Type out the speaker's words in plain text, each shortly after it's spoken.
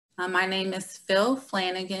My name is Phil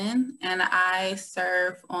Flanagan, and I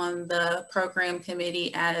serve on the program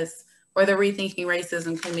committee or the Rethinking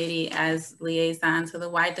Racism Committee as liaison to the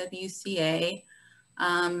YWCA.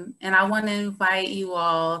 And I want to invite you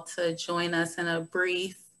all to join us in a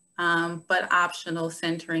brief but optional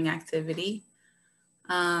centering activity.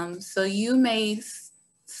 So you may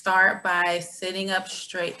start by sitting up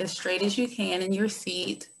straight as you can in your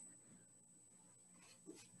seat.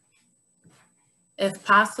 If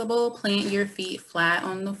possible, plant your feet flat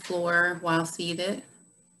on the floor while seated.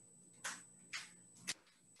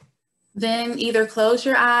 Then either close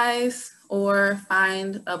your eyes or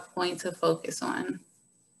find a point to focus on.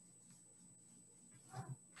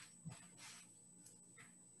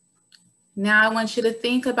 Now I want you to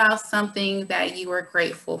think about something that you are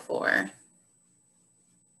grateful for.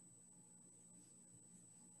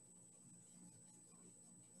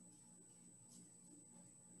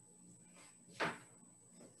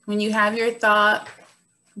 When you have your thought,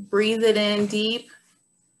 breathe it in deep.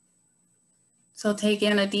 So take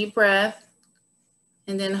in a deep breath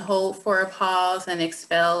and then hold for a pause and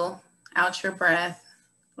expel out your breath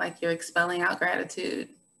like you're expelling out gratitude.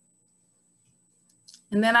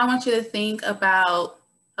 And then I want you to think about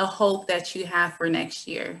a hope that you have for next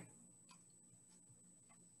year.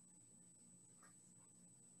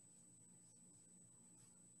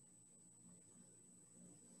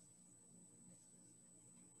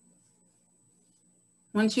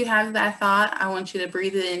 Once you have that thought, I want you to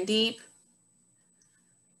breathe it in deep,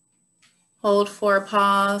 hold for a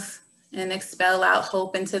pause, and expel out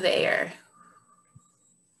hope into the air.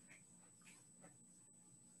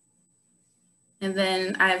 And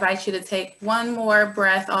then I invite you to take one more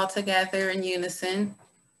breath all together in unison,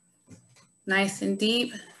 nice and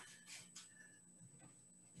deep,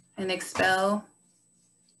 and expel.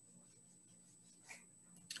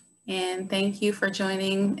 And thank you for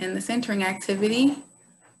joining in the centering activity.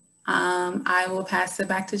 I will pass it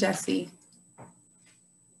back to Jessie.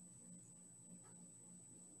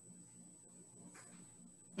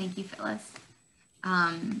 Thank you, Phyllis.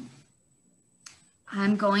 I'm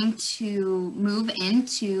going to move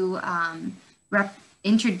into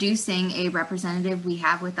introducing a representative we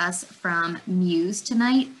have with us from MUSE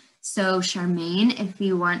tonight. So Charmaine, if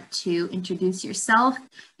you want to introduce yourself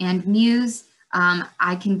and MUSE,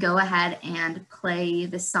 I can go ahead and play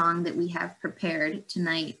the song that we have prepared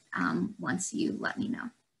tonight once you let me know.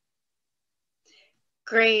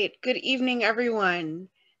 Great. Good evening, everyone.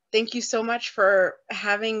 Thank you so much for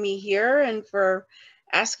having me here and for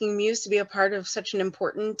asking MUSE to be a part of such an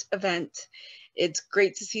important event. It's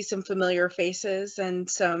great to see some familiar faces and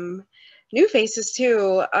some new faces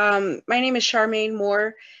too. My name is Charmaine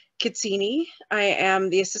Moore-Kitsini. I am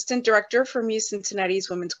the Assistant Director for MUSE Cincinnati's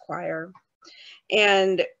Women's Choir.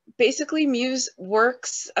 And basically MUSE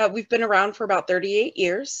works, we've been around for about 38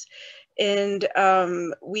 years, and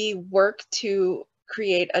we work to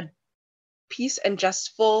create a peaceful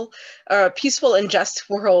and just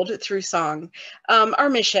world through song. Our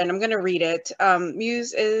mission, I'm going to read it.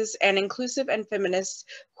 MUSE is an inclusive and feminist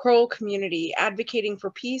choral community advocating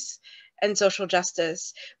for peace and social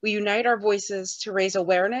justice. We unite our voices to raise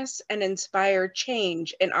awareness and inspire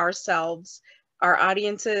change in ourselves, our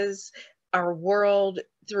audiences, our world,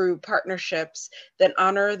 through partnerships that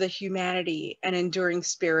honor the humanity and enduring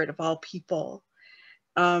spirit of all people.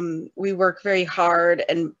 We work very hard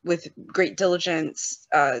and with great diligence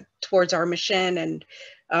towards our mission. And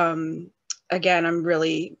again, I'm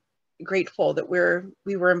really grateful that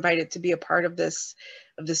we were invited to be a part of this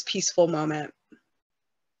peaceful moment.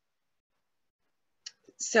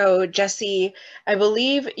 So Jessie, I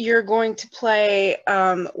believe you're going to play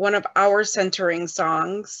one of our centering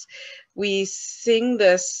songs. We sing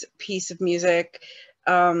this piece of music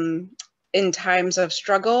in times of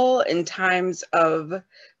struggle, in times of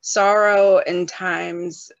sorrow, in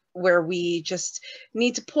times where we just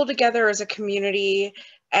need to pull together as a community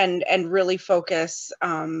and really focus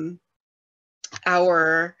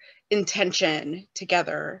our intention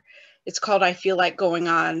together. It's called I Feel Like Going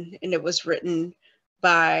On, and it was written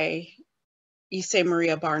by Issei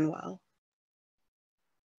Maria Barnwell.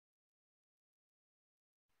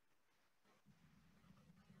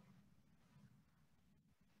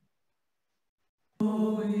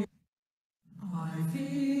 I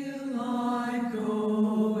feel like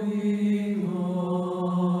going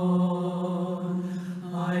on.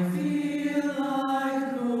 I feel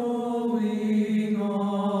like going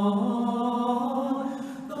on.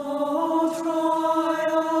 Though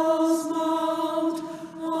trials mount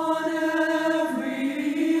on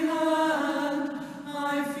every hand.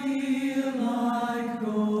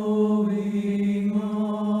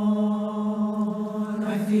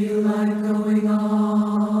 like going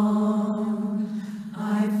on.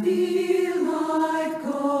 I feel like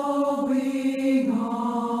going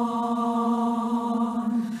on.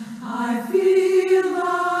 I feel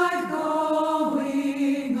like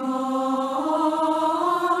going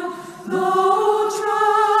on. Though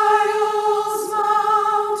trials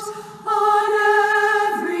mount on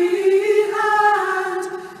every hand,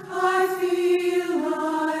 I feel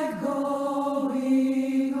like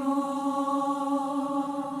going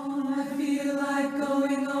on. I feel like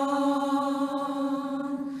going on.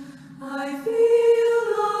 I feel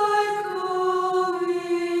like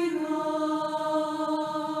going on.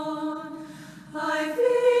 I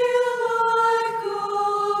feel like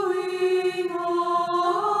going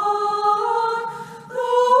on.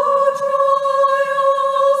 Though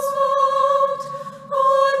trials mount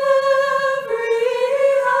on every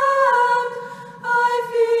hand, I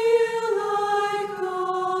feel like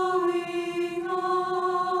going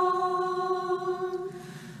on.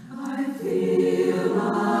 I feel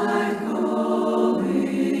like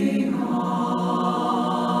going on.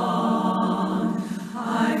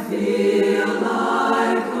 I feel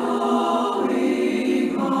like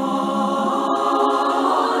going on.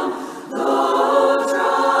 Though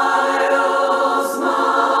trials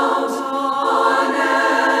mount on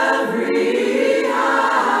every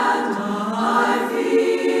hand, I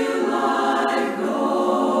feel like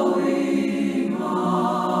going on.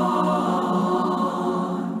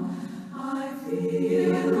 I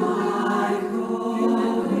feel like going on.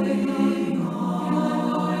 I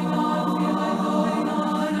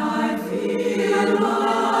feel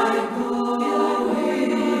like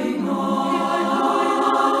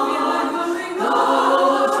going on.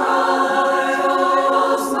 Though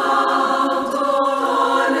trials mount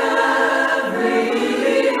on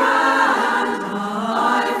every hand, I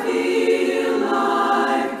feel like going on.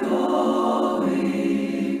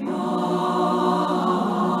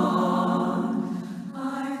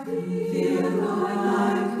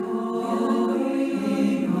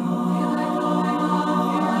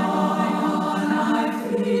 I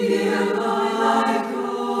feel like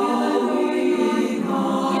going on. I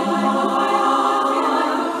feel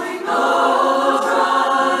like going on. Though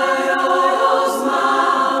trials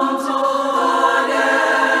mount on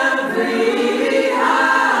every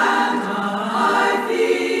hand, I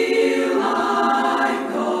feel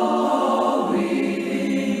like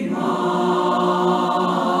going on.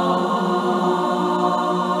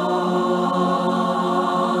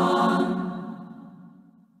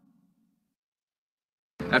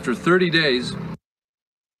 After 30 days,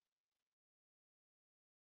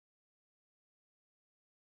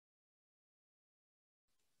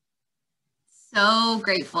 So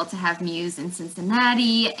grateful to have MUSE in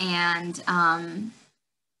Cincinnati and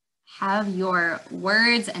have your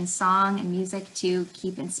words and song and music to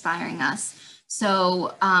keep inspiring us.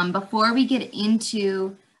 So before we get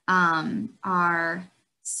into our art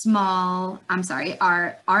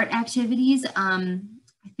activities, I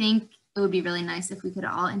think it would be really nice if we could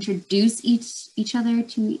all introduce each other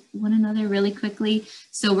to one another really quickly.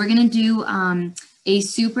 So we're gonna do a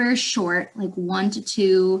super short, like 1 to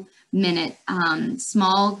 2 minute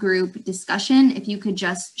small group discussion. If you could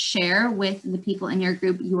just share with the people in your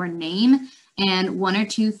group your name and 1 or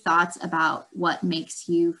 2 thoughts about what makes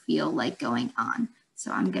you feel like going on.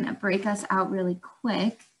 So I'm gonna break us out really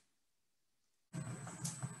quick.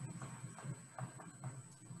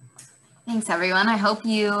 Thanks everyone. I hope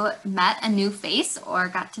you met a new face or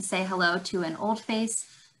got to say hello to an old face.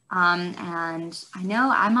 And I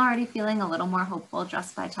know I'm already feeling a little more hopeful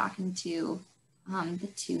just by talking to the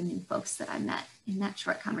 2 new folks that I met in that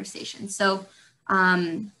short conversation. So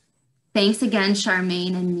thanks again,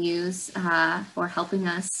 Charmaine and MUSE, for helping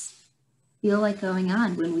us feel like going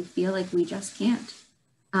on when we feel like we just can't.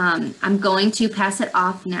 I'm going to pass it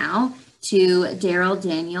off now to Daryl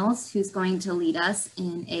Daniels, who's going to lead us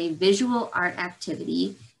in a visual art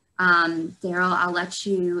activity. Daryl, I'll let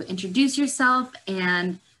you introduce yourself,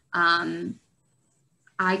 and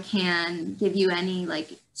I can give you any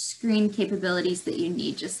like screen capabilities that you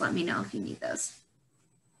need. Just let me know if you need those.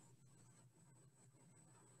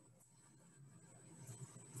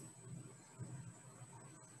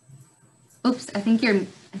 Oops, I think you're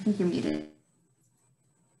muted.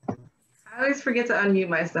 I always forget to unmute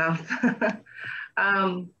myself.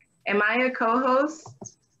 Am I a co-host?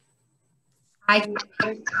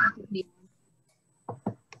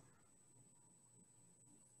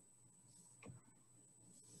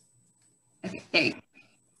 Okay, there you go.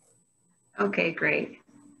 Okay, great.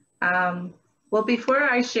 Well, before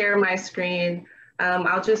I share my screen,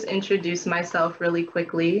 I'll just introduce myself really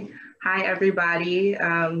quickly. Hi, everybody.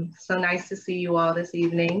 So nice to see you all this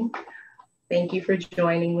evening. Thank you for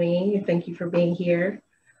joining me. Thank you for being here.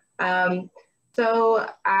 My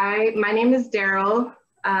name is Daryl.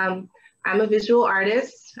 I'm a visual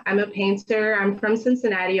artist. I'm a painter. I'm from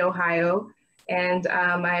Cincinnati, Ohio, and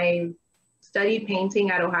I studied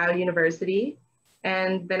painting at Ohio University.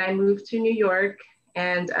 And then I moved to New York,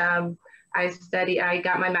 and I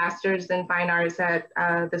got my master's in fine arts at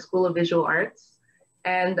the School of Visual Arts.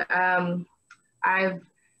 And I've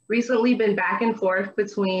recently been back and forth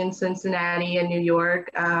between Cincinnati and New York.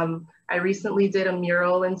 I recently did a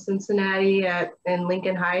mural in Cincinnati in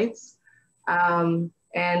Lincoln Heights.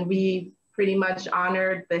 And we pretty much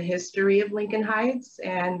honored the history of Lincoln Heights.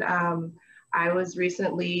 And I was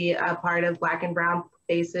recently a part of Black and Brown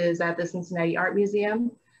Faces at the Cincinnati Art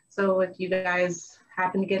Museum. So if you guys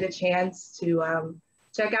happen to get a chance to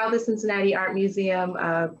check out the Cincinnati Art Museum,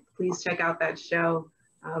 please check out that show.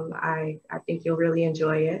 I think you'll really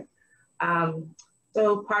enjoy it.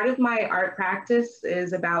 So part of my art practice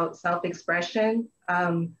is about self-expression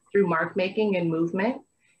through mark making and movement.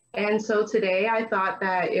 And so today I thought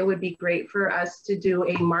that it would be great for us to do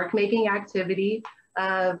a mark making activity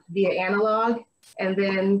via analog. And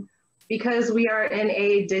then because we are in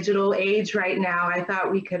a digital age right now, I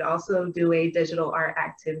thought we could also do a digital art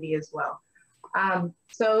activity as well.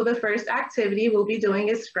 So the first activity we'll be doing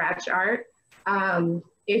is scratch art.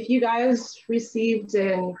 If you guys received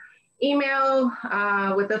an email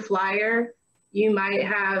with a flyer, you might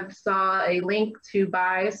have saw a link to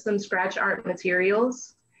buy some scratch art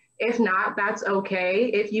materials. If not, that's okay.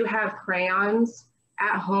 If you have crayons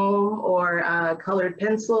at home or colored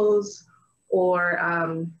pencils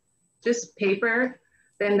or just paper,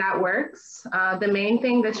 then that works. The main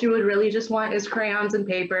thing that you would really just want is crayons and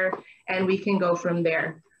paper, and we can go from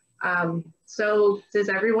there. So does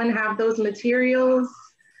everyone have those materials?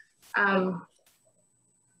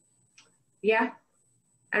 Yeah,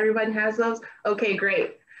 everyone has those? Okay,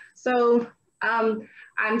 great. So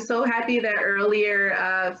I'm so happy that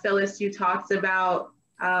earlier, Phyllis, you talked about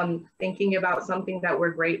thinking about something that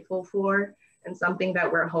we're grateful for and something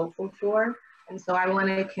that we're hopeful for. And so I want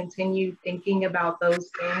to continue thinking about those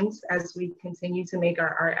things as we continue to make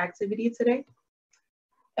our art activity today.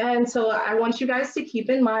 And so I want you guys to keep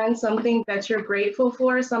in mind something that you're grateful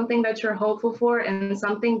for, something that you're hopeful for, and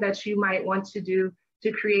something that you might want to do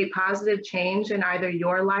to create positive change in either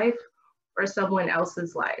your life or someone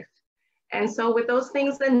else's life. And so with those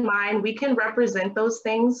things in mind, we can represent those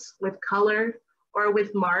things with color or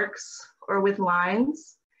with marks or with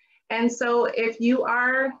lines. And so if you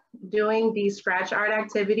are doing the scratch art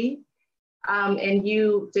activity and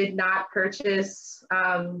you did not purchase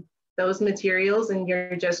those materials and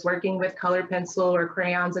you're just working with colored pencil or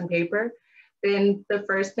crayons and paper, then the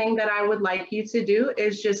first thing that I would like you to do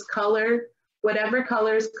is just color whatever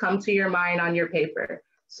colors come to your mind on your paper.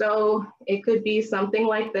 So it could be something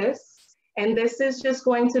like this. And this is just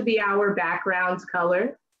going to be our background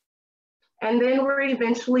color. And then we're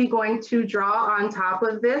eventually going to draw on top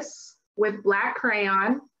of this with black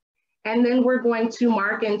crayon. And then we're going to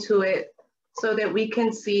mark into it so that we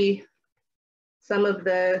can see some of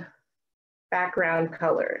the background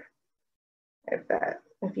color,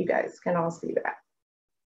 if you guys can all see that.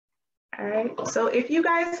 All right, so if you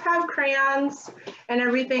guys have crayons and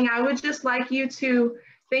everything, I would just like you to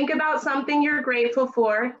think about something you're grateful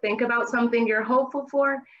for, think about something you're hopeful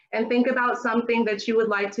for, and think about something that you would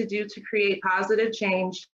like to do to create positive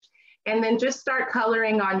change. And then just start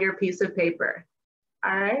coloring on your piece of paper.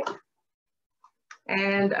 All right.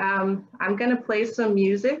 And I'm gonna play some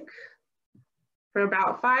music for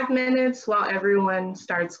about 5 minutes while everyone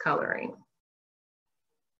starts coloring.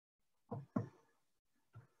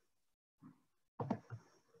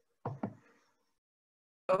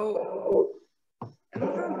 Oh.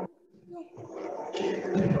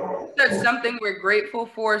 That's something we're grateful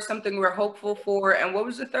for, something we're hopeful for, and what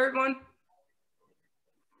was the third one?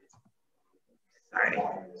 Sorry.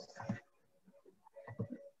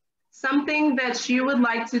 Something that you would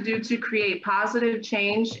like to do to create positive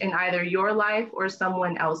change in either your life or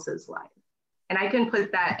someone else's life. And I can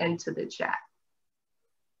put that into the chat.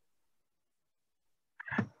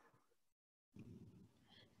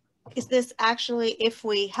 Is this actually, if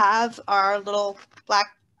we have our little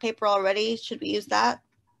black paper already, should we use that?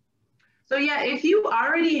 So yeah, if you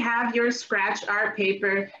already have your scratch art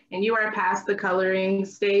paper and you are past the coloring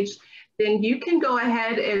stage, then you can go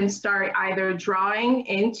ahead and start either drawing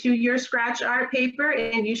into your scratch art paper,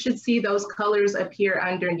 and you should see those colors appear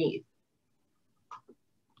underneath.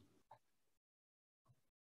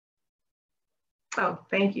 Oh,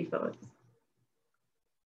 thank you, Phyllis.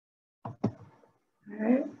 All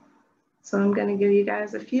right, so I'm gonna give you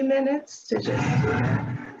guys a few minutes to just do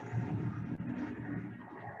that.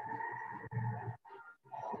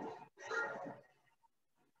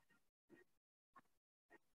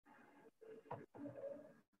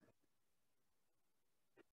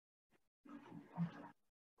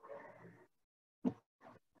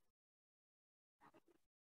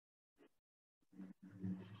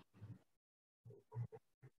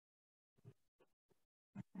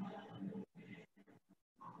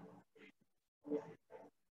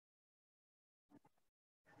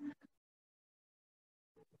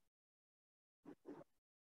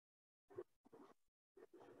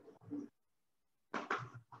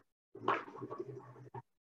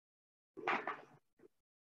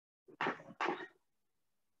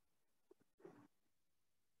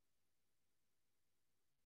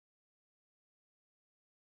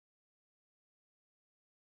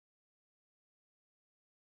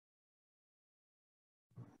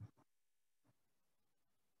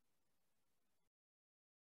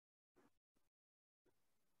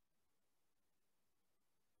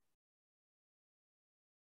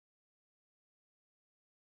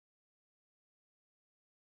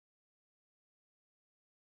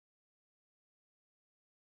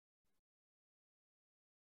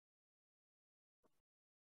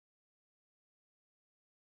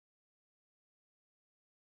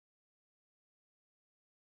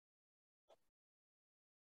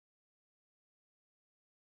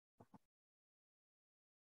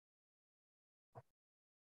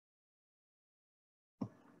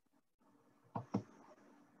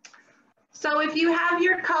 So if you have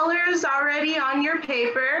your colors already on your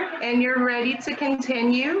paper and you're ready to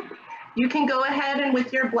continue, you can go ahead and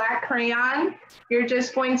with your black crayon, you're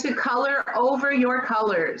just going to color over your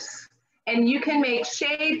colors. And you can make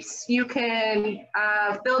shapes, you can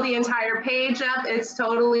fill the entire page up, it's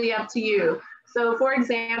totally up to you. So for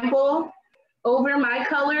example, over my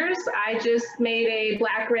colors, I just made a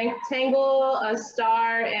black rectangle, a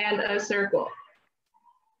star, and a circle.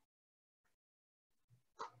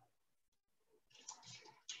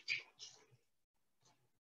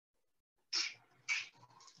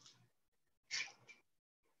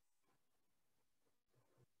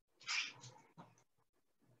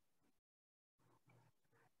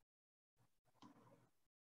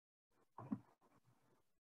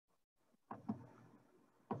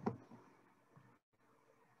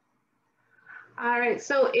 All right,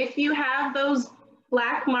 so if you have those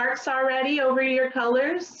black marks already over your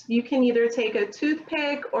colors, you can either take a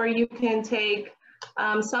toothpick or you can take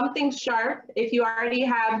something sharp. If you already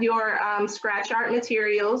have your scratch art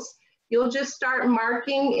materials, you'll just start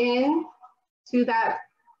marking in to that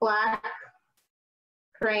black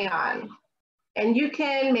crayon. And you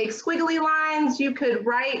can make squiggly lines, you could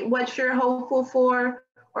write what you're hopeful for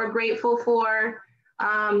or grateful for.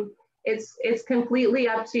 It's completely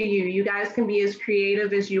up to you. You guys can be as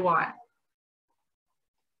creative as you want.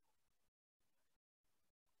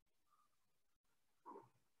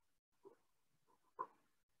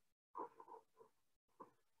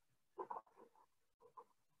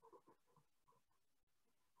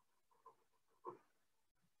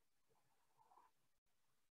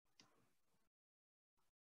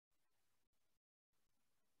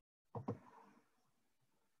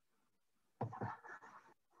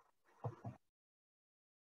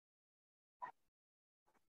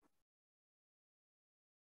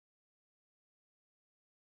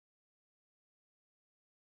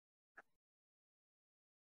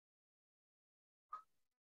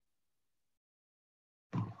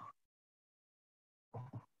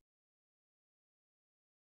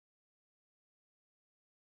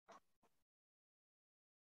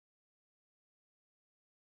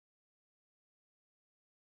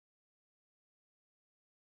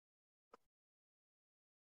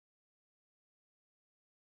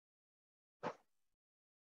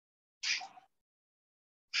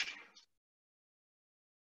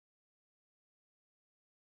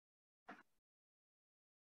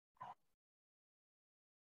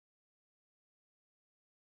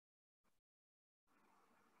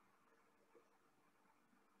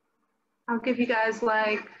 I'll give you guys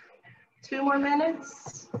like 2 more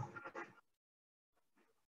minutes.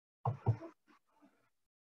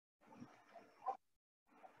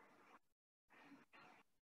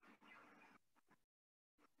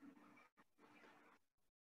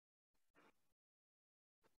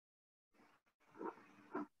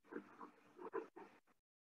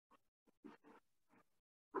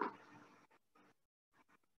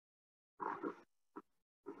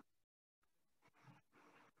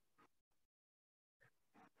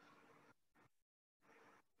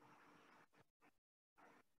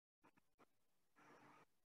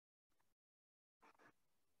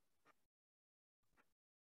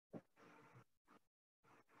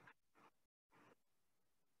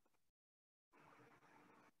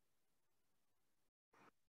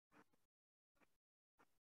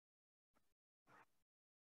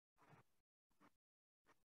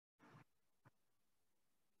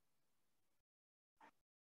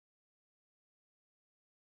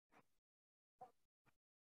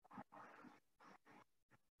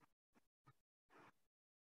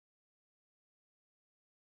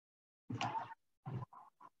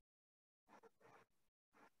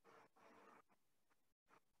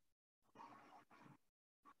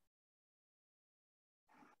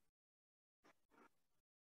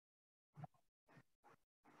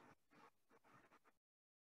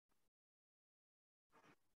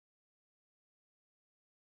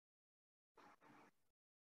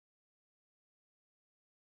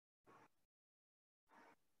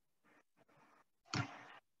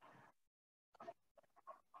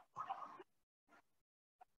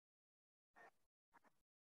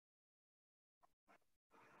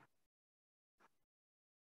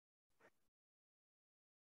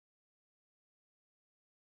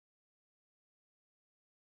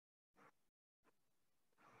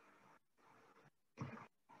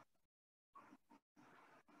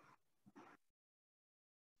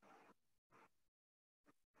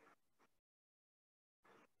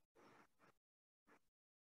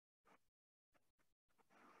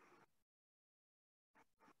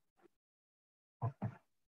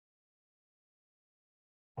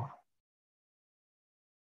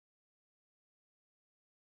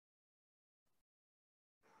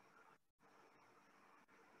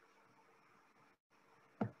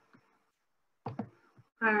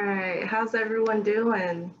 All right, how's everyone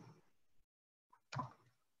doing?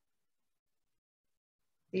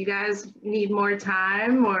 You guys need more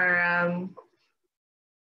time or a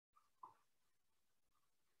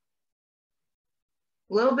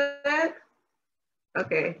little bit?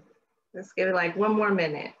 Okay, let's give it like 1 more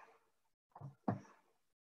minute.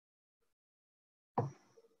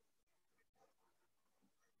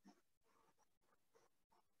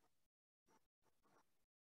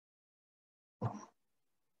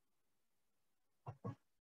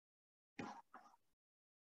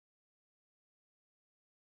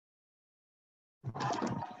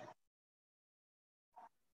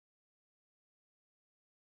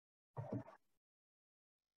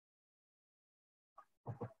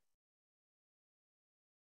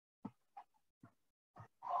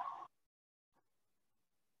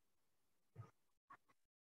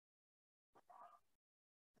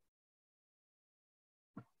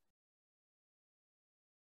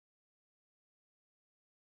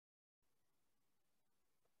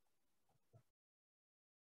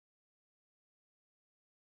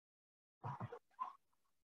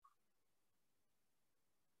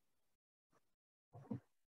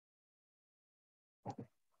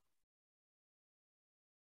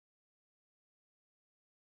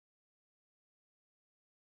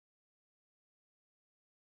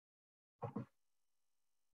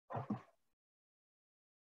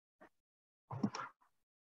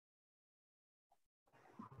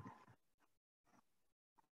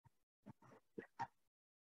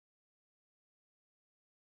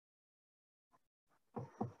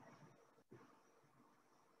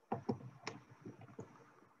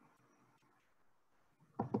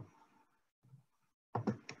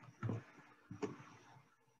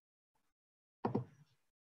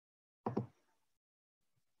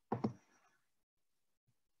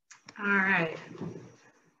 All right.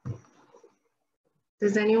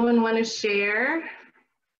 Does anyone want to share?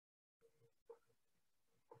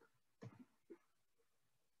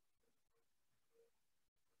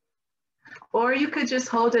 Or you could just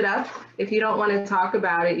hold it up. If you don't want to talk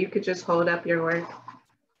about it, you could just hold up your work.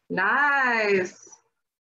 Nice.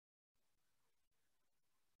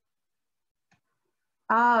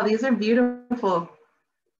 Oh, these are beautiful.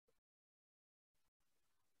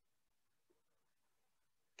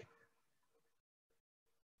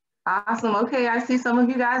 Awesome. Okay, I see some of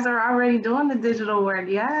you guys are already doing the digital work.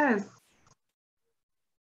 Yes.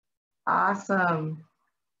 Awesome.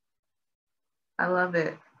 I love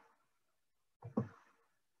it.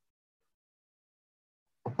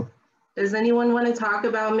 Does anyone want to talk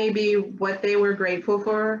about maybe what they were grateful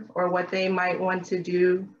for or what they might want to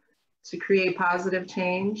do to create positive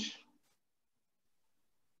change?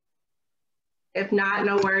 If not,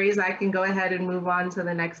 no worries. I can go ahead and move on to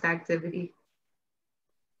the next activity.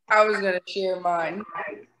 I was gonna share mine.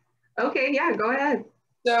 Okay, yeah, go ahead.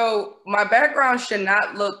 So my background should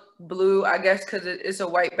not look blue, I guess, because it's a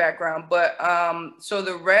white background. But so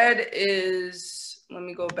the red is, let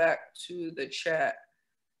me go back to the chat.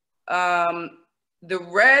 The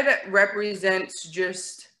red represents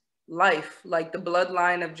just life, like the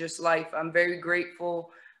bloodline of just life. I'm very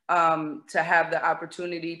grateful to have the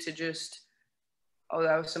opportunity to just, oh,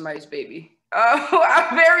 that was somebody's baby.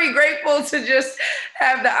 I'm very grateful to just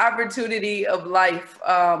have the opportunity of life.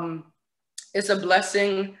 It's a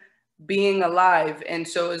blessing being alive. And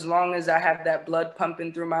so as long as I have that blood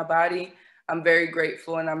pumping through my body, I'm very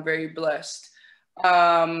grateful and I'm very blessed.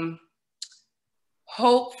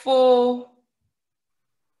 Hopeful,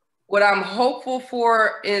 what I'm hopeful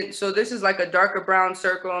for, so this is like a darker brown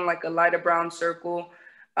circle and like a lighter brown circle.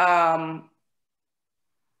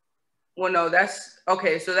 Well, no, that's,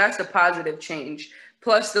 okay, so that's a positive change,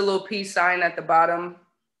 plus the little peace sign at the bottom.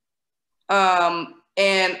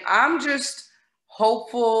 And I'm just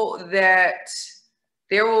hopeful that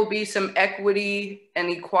there will be some equity and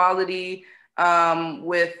equality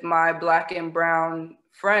with my Black and brown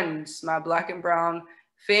friends, my Black and brown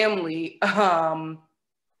family, my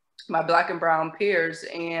Black and brown peers.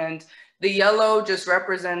 And the yellow just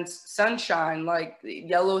represents sunshine. Like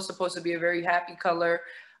yellow is supposed to be a very happy color,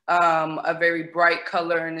 a very bright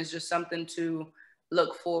color, and it's just something to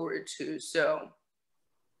look forward to. So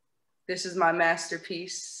this is my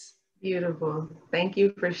masterpiece. Beautiful. Thank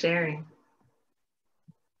you for sharing.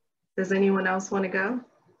 Does anyone else want to go?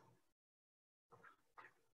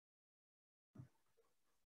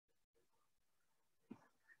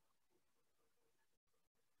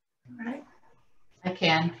 All right. I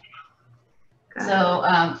can. So,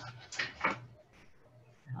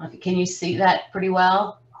 can you see that pretty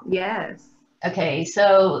well? Yes. Okay,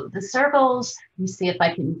 so the circles, let me see if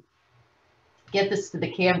I can get this to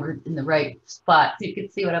the camera in the right spot so you can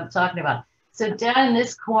see what I'm talking about. So down in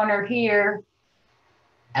this corner here,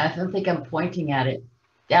 and I don't think I'm pointing at it,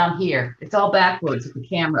 down here, it's all backwards with the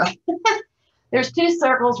camera. There's 2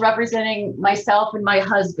 circles representing myself and my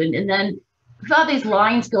husband, and then we've got these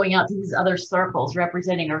lines going out to these other circles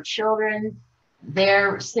representing our children,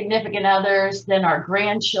 their significant others, then our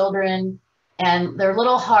grandchildren, and their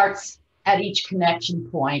little hearts at each connection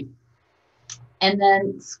point. And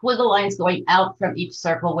then squiggle lines going out from each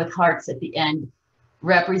circle with hearts at the end,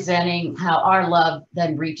 representing how our love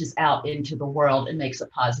then reaches out into the world and makes a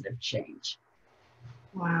positive change.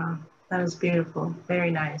 Wow, that was beautiful.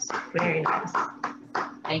 Very nice, very nice.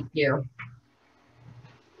 Thank you.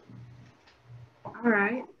 All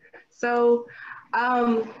right, so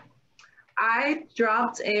I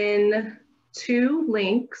dropped in 2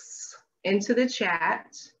 links into the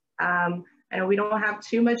chat. And we don't have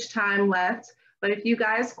too much time left, but if you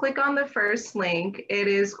guys click on the first link, it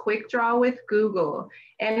is Quick Draw with Google.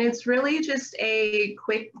 And it's really just a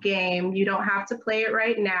quick game. You don't have to play it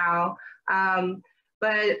right now.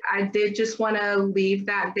 But I did just want to leave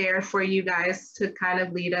that there for you guys to kind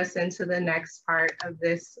of lead us into the next part of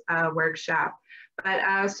this workshop.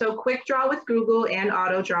 But so Quick Draw with Google and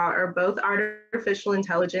Auto Draw are both artificial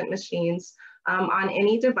intelligent machines on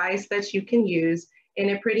any device that you can use. And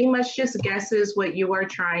it pretty much just guesses what you are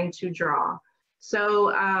trying to draw. So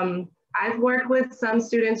I've worked with some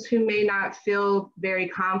students who may not feel very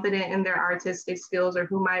confident in their artistic skills, or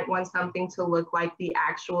who might want something to look like the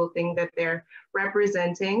actual thing that they're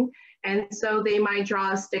representing. And so they might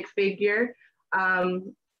draw a stick figure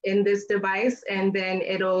in this device, and then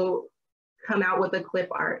it'll come out with a clip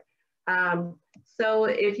art. So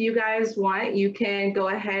if you guys want, you can go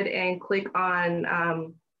ahead and click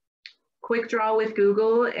on Quick Draw with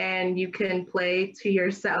Google, and you can play to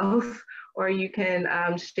yourself, or you can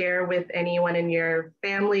share with anyone in your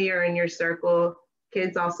family or in your circle.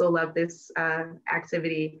 Kids also love this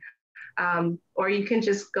activity. Or you can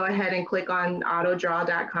just go ahead and click on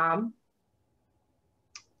autodraw.com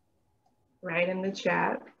right in the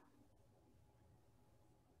chat.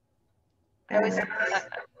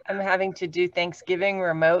 I'm having to do Thanksgiving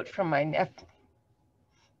remote from my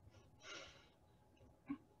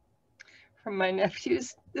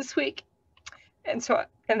nephews this week, and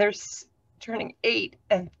they're turning 8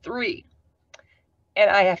 and 3, and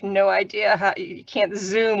I have no idea how you can't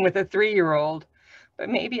Zoom with a 3-year-old, but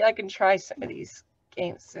maybe I can try some of these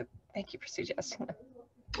games. So thank you for suggesting them.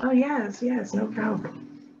 Oh yes, no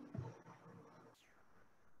problem.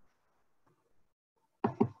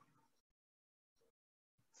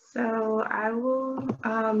 So I will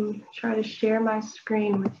try to share my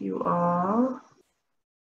screen with you all.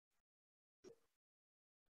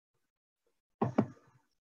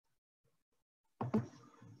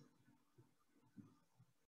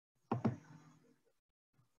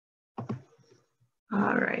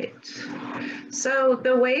 All right, so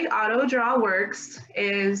the way Auto Draw works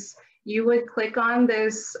is you would click on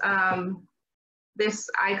this, this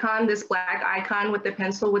icon, this black icon with the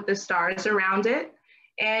pencil with the stars around it.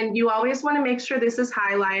 And you always want to make sure this is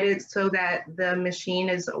highlighted so that the machine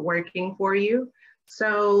is working for you.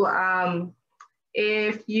 So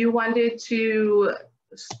if you wanted to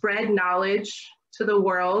spread knowledge to the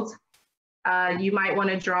world, you might want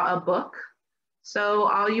to draw a book. So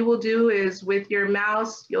all you will do is with your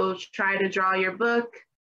mouse, you'll try to draw your book.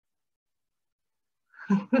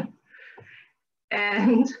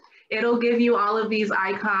 And it'll give you all of these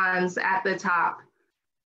icons at the top.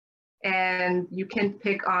 And you can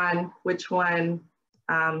pick on which one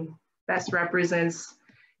best represents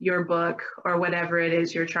your book or whatever it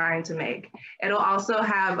is you're trying to make. It'll also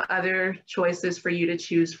have other choices for you to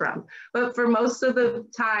choose from. But for most of the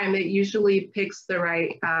time, it usually picks the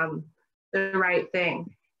right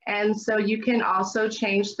thing. And so you can also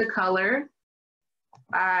change the color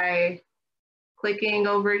by clicking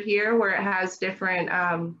over here where it has different,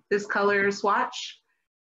 this color swatch.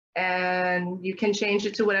 And you can change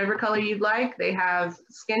it to whatever color you'd like. They have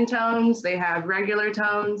skin tones, they have regular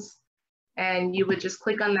tones, and you would just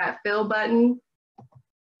click on that fill button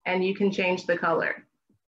and you can change the color.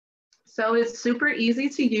 So it's super easy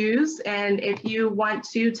to use. And if you want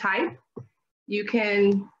to type, you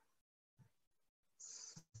can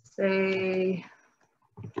say,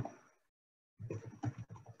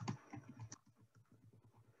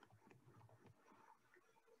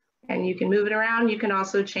 and you can move it around. You can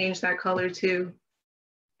also change that color too.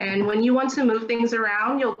 And when you want to move things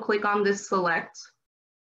around, you'll click on this select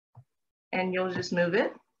and you'll just move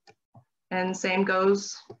it. And same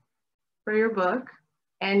goes for your book.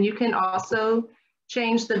 And you can also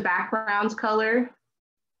change the background color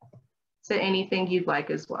to anything you'd like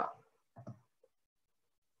as well.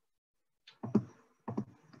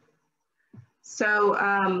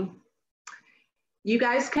 So you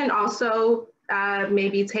guys can also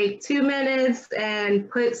maybe take 2 minutes and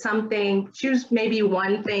put something, choose maybe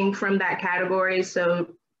one thing from that category. So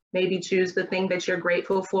maybe choose the thing that you're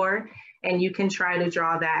grateful for, and you can try to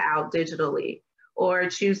draw that out digitally. Or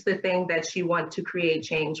choose the thing that you want to create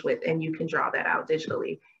change with, and you can draw that out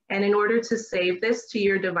digitally. And in order to save this to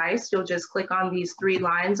your device, you'll just click on these 3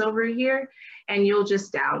 lines over here, and you'll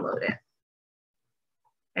just download it.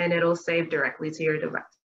 And it'll save directly to your device.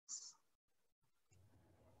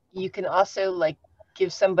 You can also like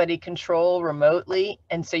give somebody control remotely,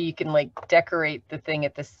 and so you can like decorate the thing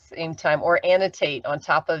at the same time or annotate on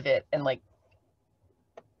top of it, and like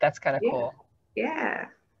that's kind of cool. Yeah.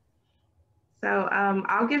 So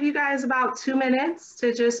I'll give you guys about 2 minutes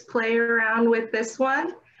to just play around with this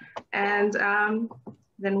one, and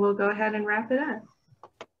then we'll go ahead and wrap it up.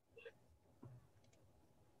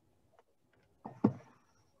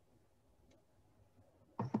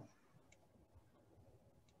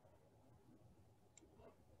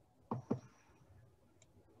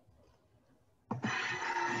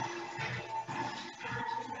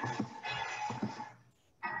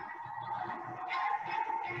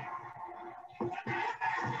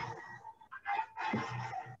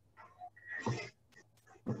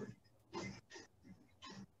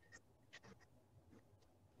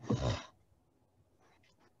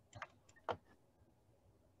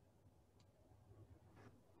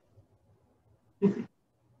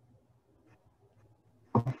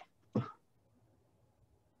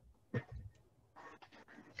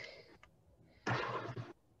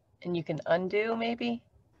 And you can undo maybe?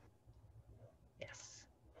 Yes.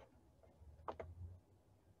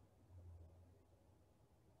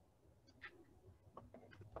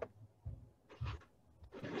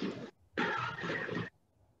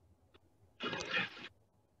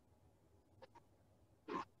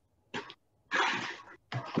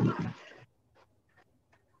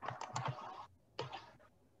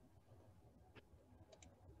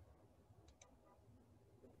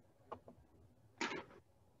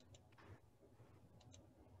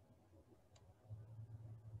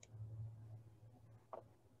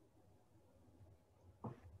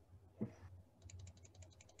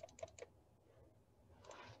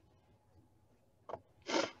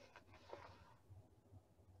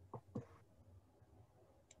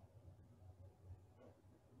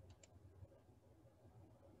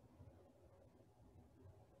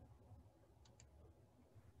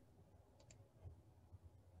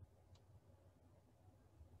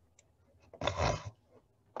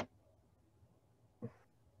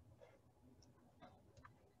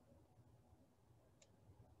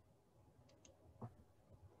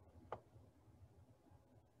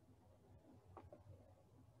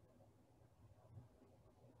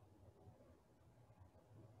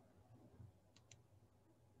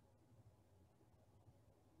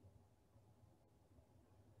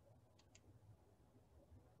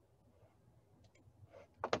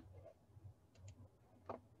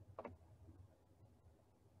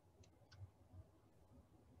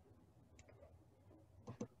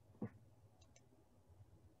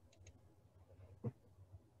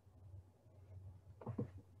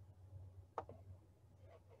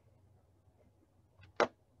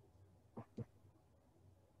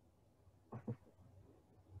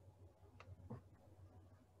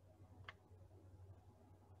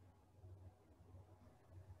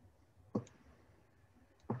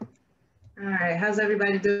 All right, how's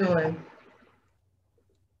everybody doing?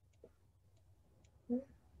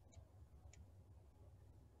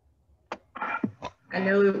 I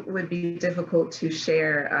know it would be difficult to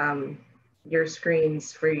share your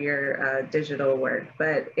screens for your digital work,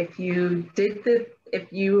 but if you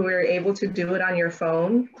were able to do it on your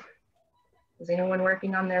phone, is anyone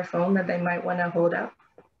working on their phone that they might want to hold up?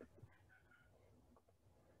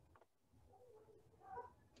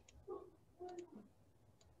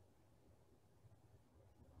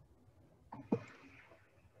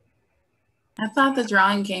 I thought the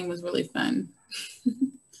drawing game was really fun.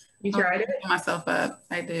 You tried it? Myself up.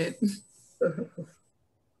 I did.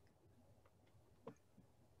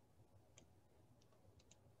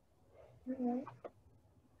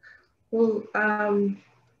 Well,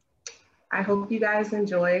 I hope you guys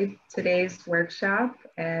enjoyed today's workshop,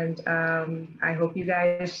 and I hope you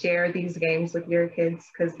guys share these games with your kids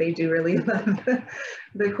because they do really love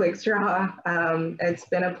the quick draw. It's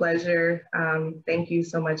been a pleasure. Thank you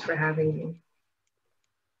so much for having me.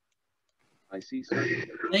 I see, sir.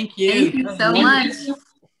 Thank you so much.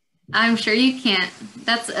 I'm sure you can't.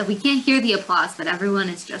 We can't hear the applause, but everyone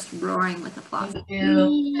is just roaring with applause. Thank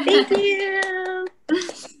you. Thank you.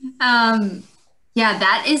 Yeah,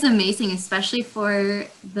 that is amazing, especially for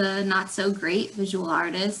the not so great visual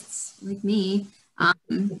artists like me.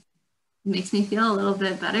 It makes me feel a little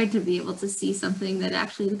bit better to be able to see something that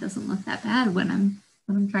actually doesn't look that bad when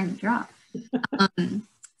I'm trying to draw.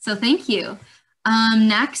 So thank you.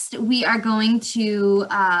 Next, we are going to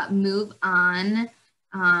move on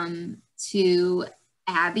to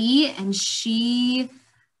Abby, and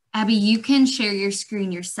Abby, you can share your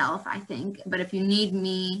screen yourself, I think, but if you need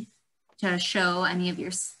me to show any of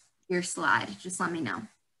your slide, just let me know.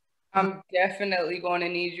 I'm definitely going to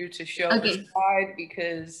need you to show the slide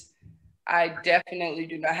because I definitely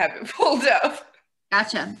do not have it pulled up.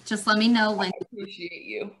 Gotcha. Just let me know when. I appreciate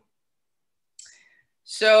you.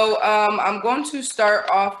 So I'm going to start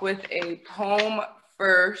off with a poem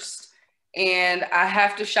first, and I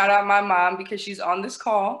have to shout out my mom because she's on this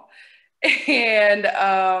call. And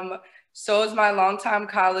so is my longtime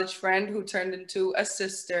college friend who turned into a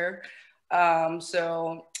sister.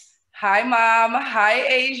 So hi, Mom. Hi,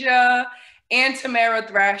 Asia. And Tamara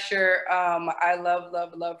Thrasher. I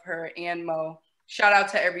love her. And Mo. Shout out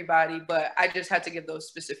to everybody, but I just had to give those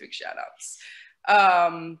specific shout outs.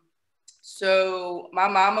 So my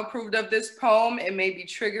mom approved of this poem. It may be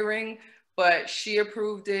triggering, but she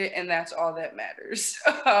approved it, and that's all that matters.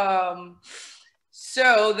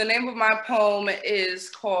 So the name of my poem is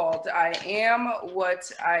called I Am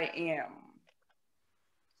What I Am.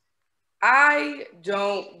 I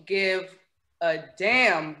don't give a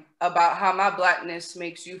damn about how my Blackness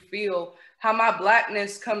makes you feel, how my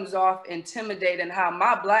Blackness comes off intimidating, how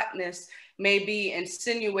my Blackness may be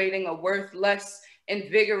insinuating a worth less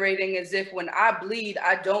invigorating, as if when I bleed,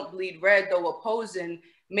 I don't bleed red, though opposing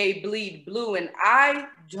may bleed blue. And I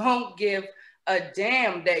don't give a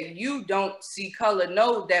damn that you don't see color.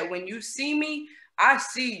 Know that when you see me, I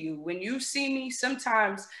see you. When you see me,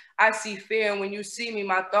 sometimes I see fear. And when you see me,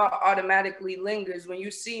 my thought automatically lingers. When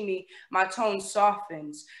you see me, my tone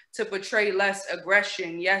softens to portray less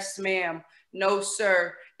aggression. Yes, ma'am. No,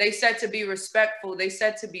 sir. They said to be respectful. They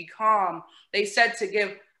said to be calm. They said to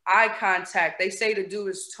give eye contact. They say to do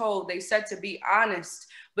as told. They said to be honest,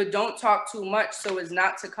 but don't talk too much so as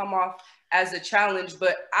not to come off as a challenge.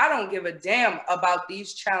 But I don't give a damn about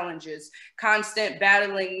these challenges. Constant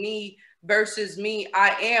battling me versus me. I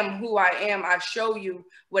am who I am. I show you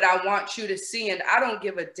what I want you to see. And I don't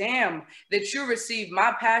give a damn that you receive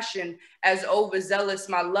my passion as overzealous,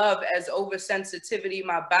 my love as oversensitivity,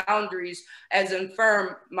 my boundaries as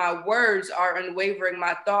infirm, my words are unwavering,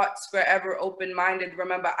 my thoughts forever open-minded.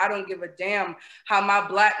 Remember, I don't give a damn how my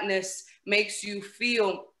Blackness makes you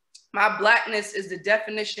feel. My Blackness is the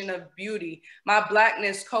definition of beauty. My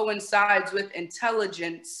Blackness coincides with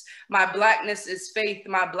intelligence. My Blackness is faith.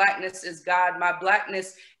 My Blackness is God. My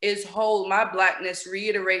Blackness is whole. My Blackness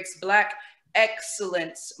reiterates Black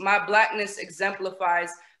excellence. My Blackness exemplifies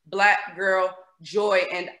Black girl joy.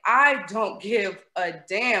 And I don't give a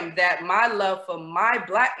damn that my love for my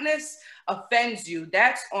Blackness offends you.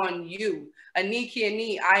 That's on you. Aniki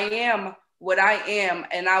Ani, I am what I am,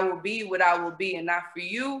 and I will be what I will be, and not for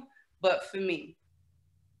you, but for me.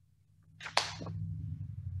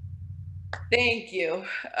 Thank you.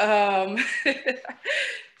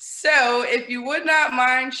 So if you would not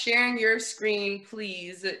mind sharing your screen,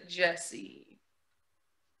 please, Jesse.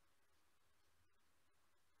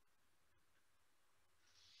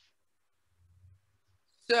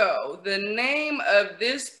 So the name of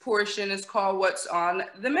this portion is called What's on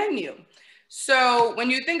the Menu. So when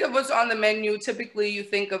you think of what's on the menu, typically you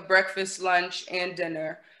think of breakfast, lunch, and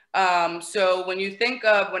dinner. So when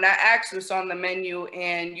I ask what's on the menu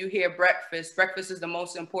and you hear breakfast, breakfast is the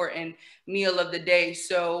most important meal of the day.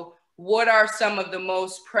 So what are some of the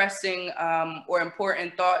most pressing or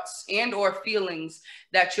important thoughts and or feelings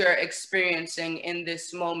that you're experiencing in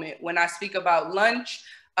this moment? When I speak about lunch,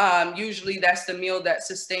 usually that's the meal that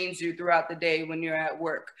sustains you throughout the day when you're at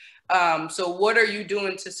work. So what are you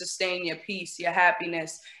doing to sustain your peace, your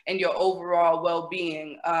happiness, and your overall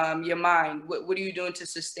well-being, your mind? What are you doing to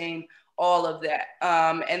sustain all of that?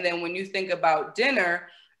 And then when you think about dinner,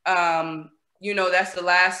 you know, that's the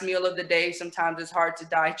last meal of the day. Sometimes it's hard to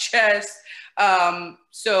digest.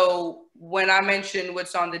 So when I mention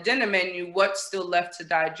what's on the dinner menu, what's still left to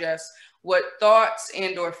digest? What thoughts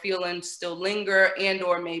and or feelings still linger and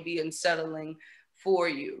or maybe unsettling for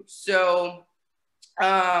you? So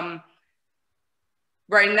right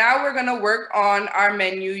now we're gonna work on our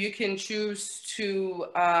menu. You can choose to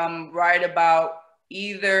write about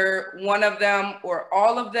either one of them or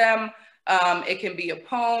all of them. It can be a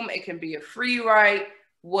poem, it can be a free write,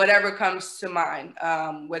 whatever comes to mind,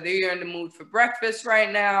 whether you're in the mood for breakfast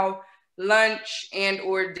right now, lunch, and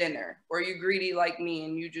or dinner, or you're greedy like me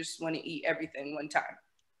and you just want to eat everything one time.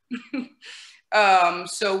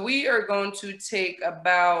 So we are going to take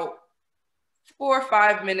about 4 or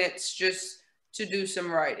 5 minutes just to do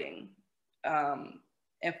some writing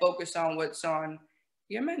and focus on what's on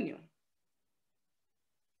your menu.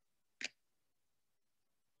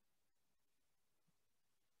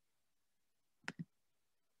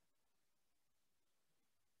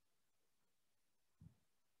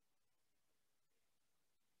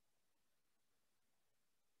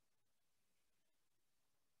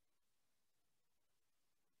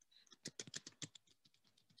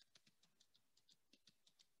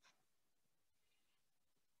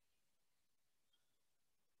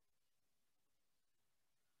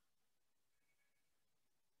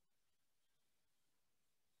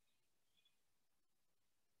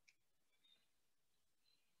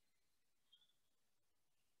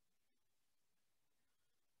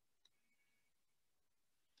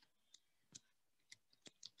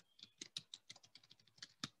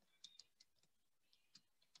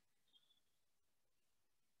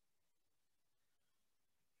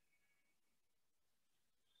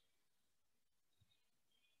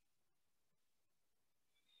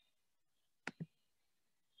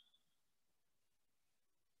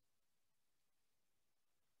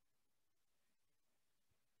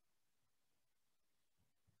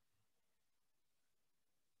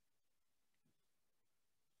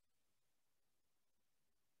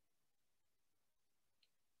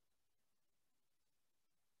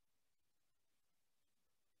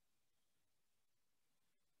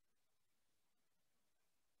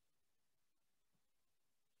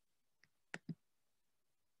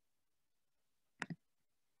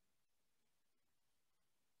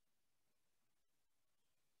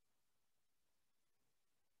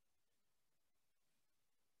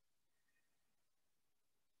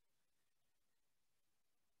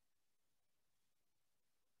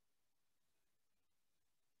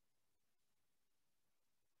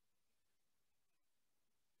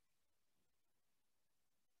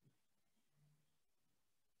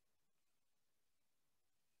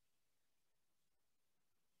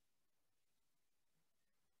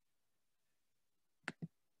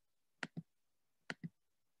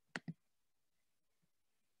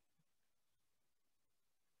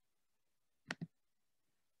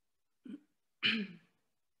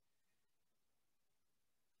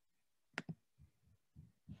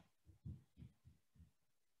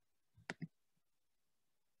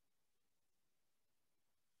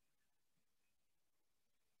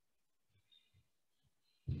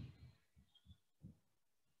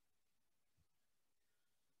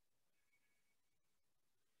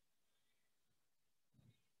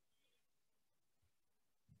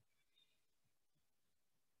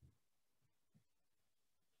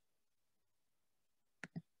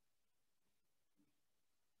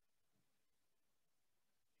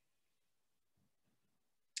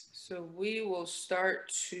 So we will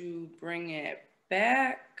start to bring it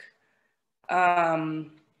back.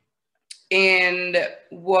 And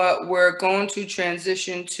what we're going to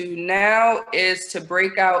transition to now is to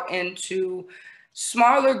break out into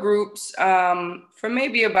smaller groups for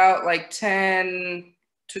maybe about like 10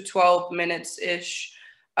 to 12 minutes-ish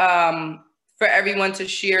for everyone to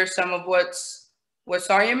share some of what's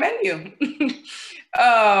on your menu.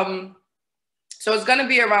 So it's gonna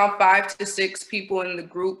be around 5 to 6 people in the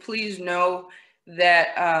group. Please know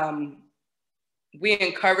that we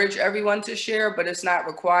encourage everyone to share, but it's not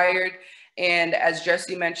required. And as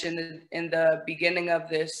Jesse mentioned in the beginning of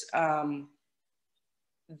this,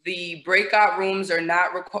 the breakout rooms are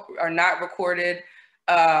not recorded,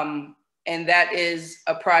 and that is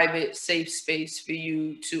a private, safe space for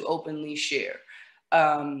you to openly share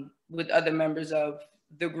with other members of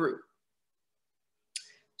the group.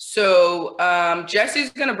 So Jesse's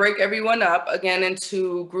gonna break everyone up again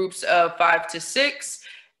into groups of 5 to 6,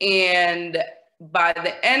 and by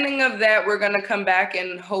the ending of that, we're gonna come back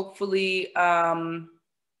and hopefully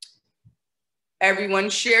everyone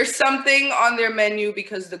shares something on their menu,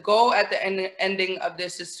 because the goal at the ending of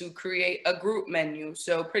this is to create a group menu.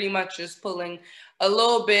 So pretty much just pulling a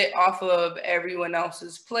little bit off of everyone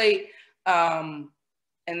else's plate. And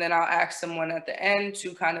then I'll ask someone at the end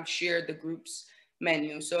to kind of share the group's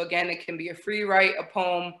menu. So again, it can be a free write, a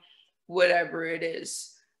poem, whatever it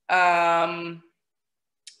is. So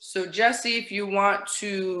Jesse, if you want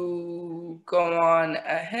to go on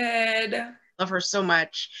ahead. Love her so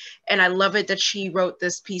much, and I love it that she wrote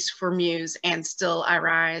this piece for Muse and Still I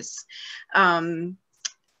Rise.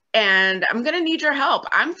 and I'm gonna need your help.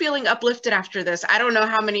 I'm feeling uplifted after this. I don't know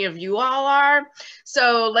how many of you all are.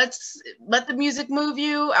 So let's let the music move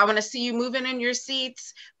you. I wanna see you moving in your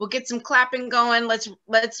seats. We'll get some clapping going.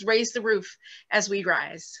 Let's raise the roof as we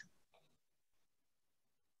rise.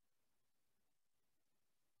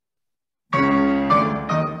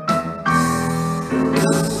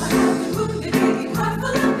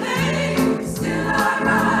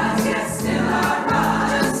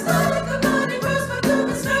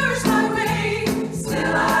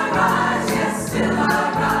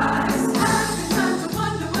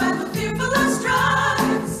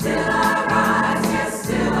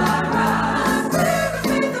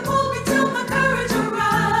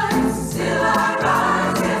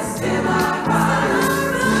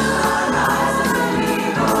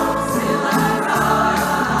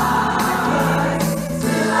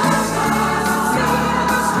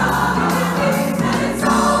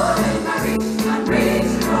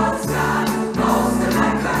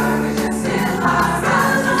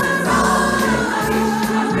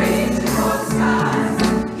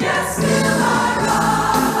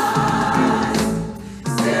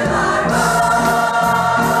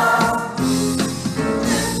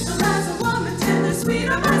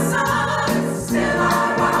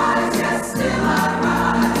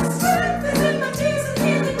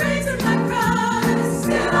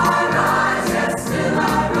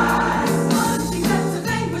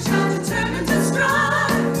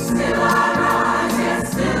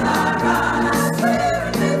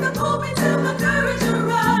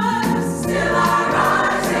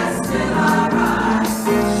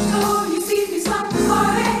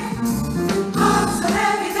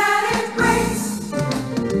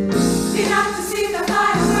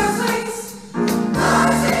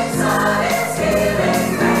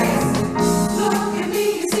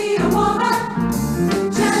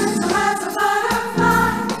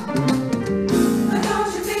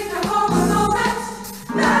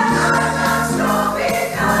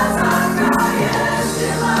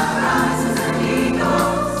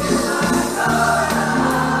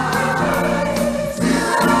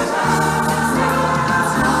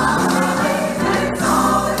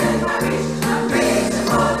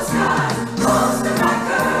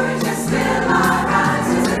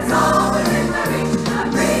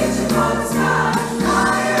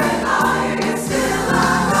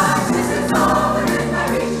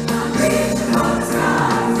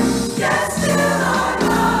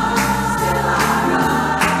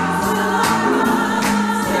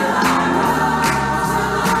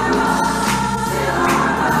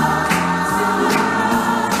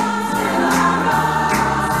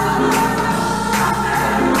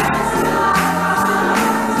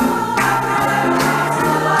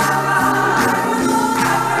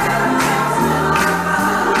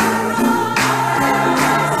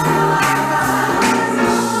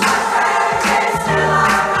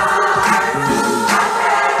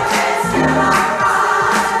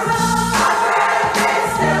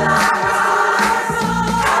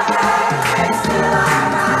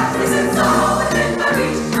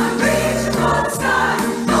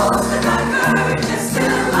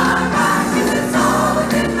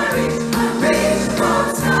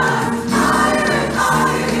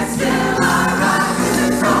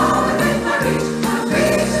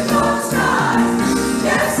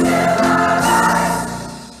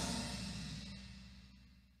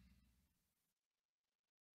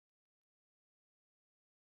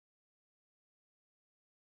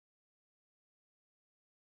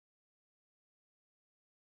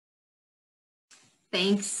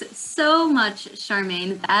 Thanks so much,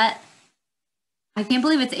 Charmaine. I can't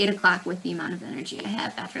believe it's 8 o'clock with the amount of energy I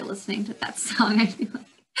have after listening to that song. I feel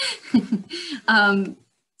like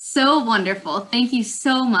so wonderful. Thank you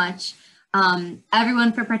so much,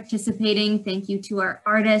 everyone, for participating. Thank you to our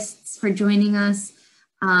artists for joining us.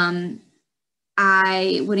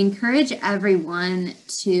 I would encourage everyone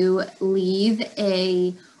to leave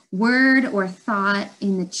a word or thought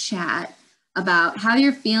in the chat about how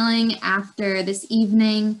you're feeling after this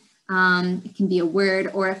evening. It can be a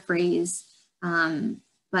word or a phrase,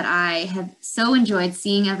 but I have so enjoyed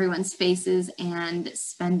seeing everyone's faces and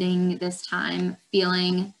spending this time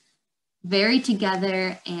feeling very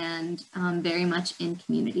together and very much in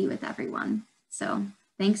community with everyone. So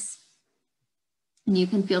thanks. And you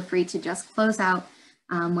can feel free to just close out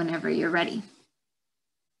whenever you're ready.